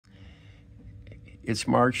It's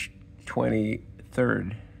March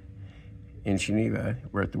 23rd in Geneva.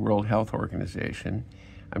 We're at the World Health Organization.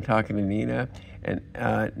 I'm talking to Nina. And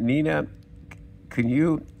Nina, can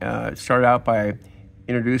you start out by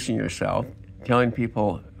introducing yourself, telling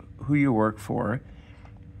people who you work for,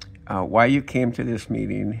 why you came to this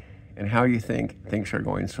meeting, and how you think things are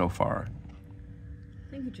going so far?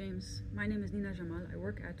 Thank you, James. My name is Nina Jamal. I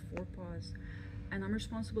work at Four Paws, and I'm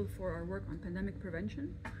responsible for our work on pandemic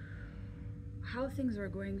prevention. How things are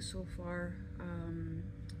going so far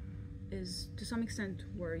is to some extent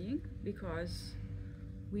worrying, because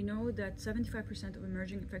we know that 75% of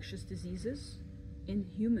emerging infectious diseases in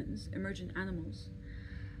humans emerge in animals,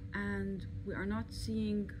 and we are not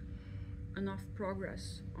seeing enough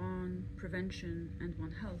progress on prevention and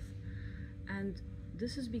One Health. And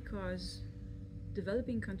this is because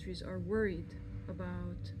developing countries are worried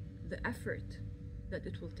about the effort that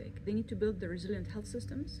it will take. They need to build the resilient health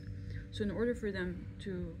systems. So in order for them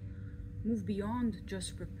to move beyond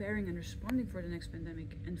just preparing and responding for the next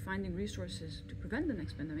pandemic and finding resources to prevent the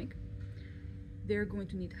next pandemic, they're going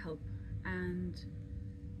to need help. And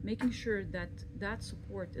making sure that that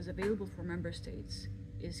support is available for member states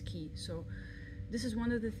is key. So this is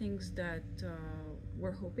one of the things that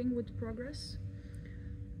we're hoping would progress.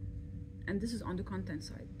 And this is on the content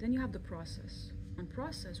side. Then you have the process. On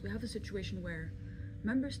process, we have a situation where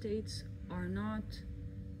member states are not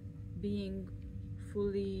being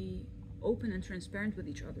fully open and transparent with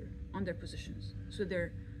each other on their positions. So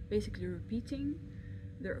they're basically repeating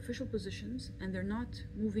their official positions, and they're not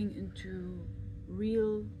moving into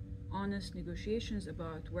real, honest negotiations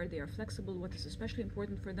about where they are flexible, what is especially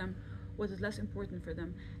important for them, what is less important for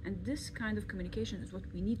them. And this kind of communication is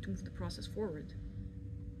what we need to move the process forward.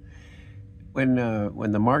 When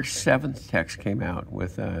the March 7th text came out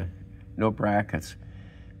with no brackets,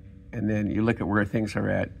 and then you look at where things are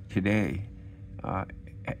at today,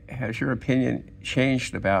 has your opinion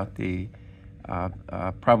changed about the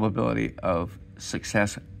probability of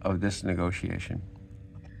success of this negotiation?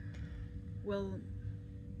 Well,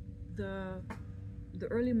 the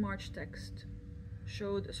early March text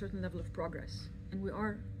showed a certain level of progress, and we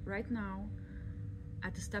are right now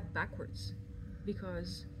at a step backwards,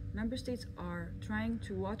 because member states are trying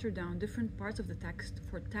to water down different parts of the text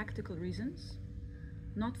for tactical reasons,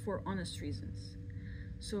 not for honest reasons.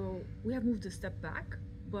 So we have moved a step back,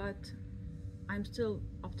 but I'm still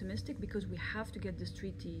optimistic, because we have to get this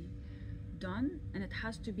treaty done, and it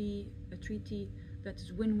has to be a treaty that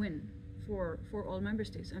is win-win for all member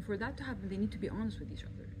states. And for that to happen, they need to be honest with each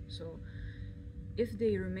other. So if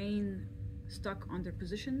they remain stuck on their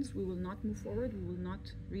positions, we will not move forward. We will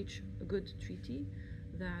not reach a good treaty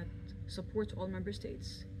that supports all member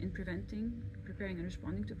states in preventing, preparing, and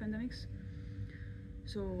responding to pandemics.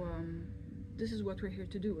 So this is what we're here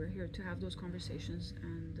to do. We're here to have those conversations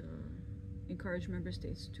and encourage member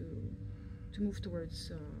states to move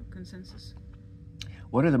towards consensus.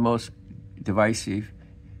 What are the most divisive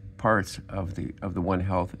parts of the One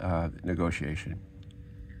Health negotiation?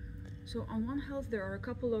 So on One Health, there are a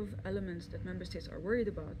couple of elements that member states are worried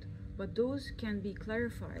about, but those can be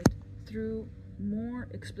clarified through more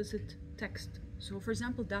explicit text. So for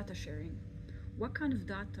example, data sharing. What kind of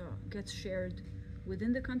data gets shared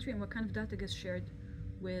within the country, and what kind of data gets shared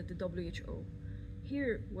with the WHO?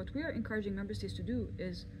 Here, what we are encouraging member states to do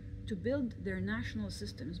is to build their national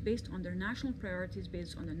systems based on their national priorities,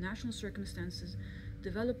 based on their national circumstances,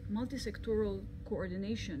 develop multi-sectoral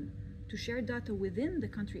coordination to share data within the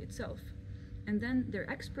country itself. And then their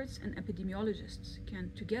experts and epidemiologists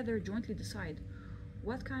can together jointly decide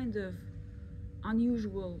what kind of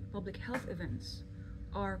unusual public health events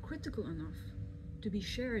are critical enough to be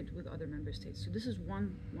shared with other member states. So this is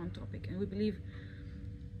one topic, and we believe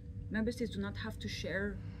member states do not have to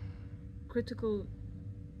share critical,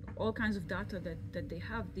 all kinds of data that they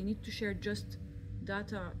have. They need to share just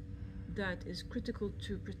data that is critical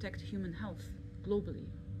to protect human health globally.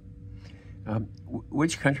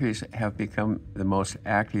 Which countries have become the most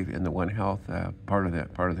active in the One Health part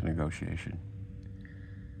of the negotiation?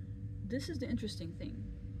 This is the interesting thing.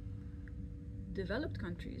 Developed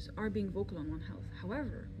countries are being vocal on One Health.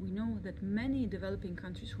 However, we know that many developing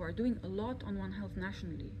countries who are doing a lot on One Health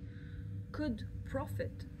nationally could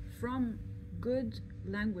profit from good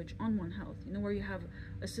language on One Health, where you have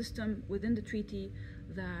a system within the treaty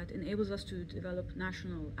that enables us to develop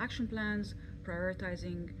national action plans,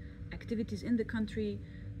 prioritizing activities in the country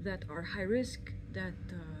that are high risk, that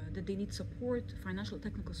they need support, financial,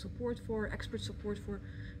 technical support for, expert support for.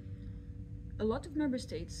 A lot of member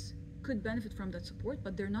states could benefit from that support,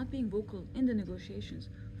 but they're not being vocal in the negotiations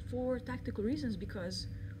for tactical reasons, because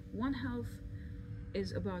One Health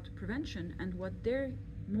is about prevention, and what they're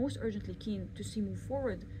most urgently keen to see move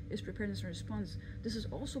forward is preparedness and response. This is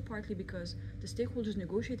also partly because the stakeholders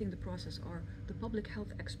negotiating the process are the public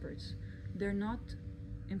health experts. They're not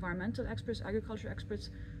environmental experts, agriculture experts,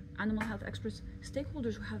 animal health experts.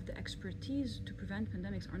 Stakeholders who have the expertise to prevent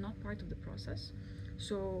pandemics are not part of the process.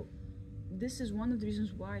 So this is one of the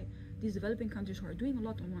reasons why these developing countries who are doing a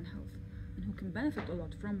lot on One Health and who can benefit a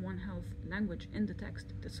lot from One Health language in the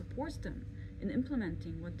text that supports them in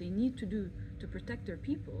implementing what they need to do to protect their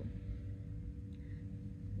people.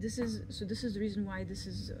 This is the reason why this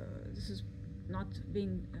is not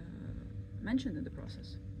being mentioned in the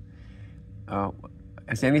process.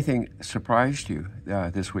 Has anything surprised you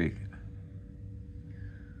this week?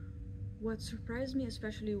 What surprised me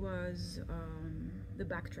especially was the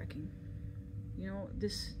backtracking. You know,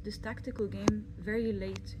 this tactical game very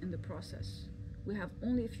late in the process. We have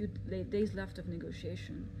only a few days left of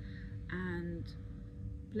negotiation, and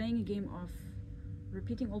playing a game of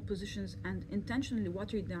repeating old positions and intentionally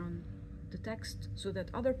watering down the text so that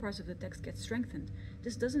other parts of the text get strengthened.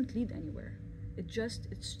 This doesn't lead anywhere. It's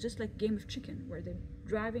just like game of chicken, where they're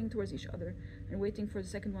driving towards each other and waiting for the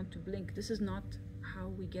second one to blink. This is not how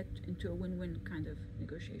we get into a win-win kind of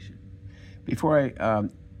negotiation. Before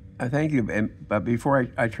I thank you, but before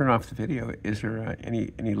I turn off the video, is there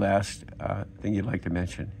any last thing you'd like to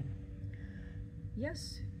mention?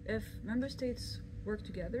 Yes, if member states work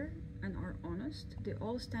together and are honest, they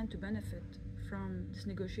all stand to benefit from this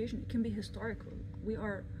negotiation. It can be historical. We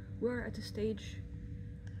are at a stage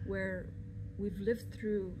where we've lived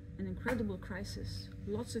through an incredible crisis.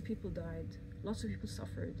 Lots of people died, lots of people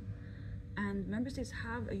suffered, and member states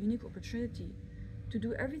have a unique opportunity to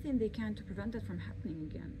do everything they can to prevent that from happening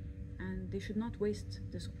again, and they should not waste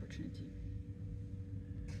this opportunity.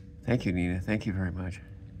 Thank you, Nina. Thank you very much.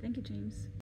 Thank you, James.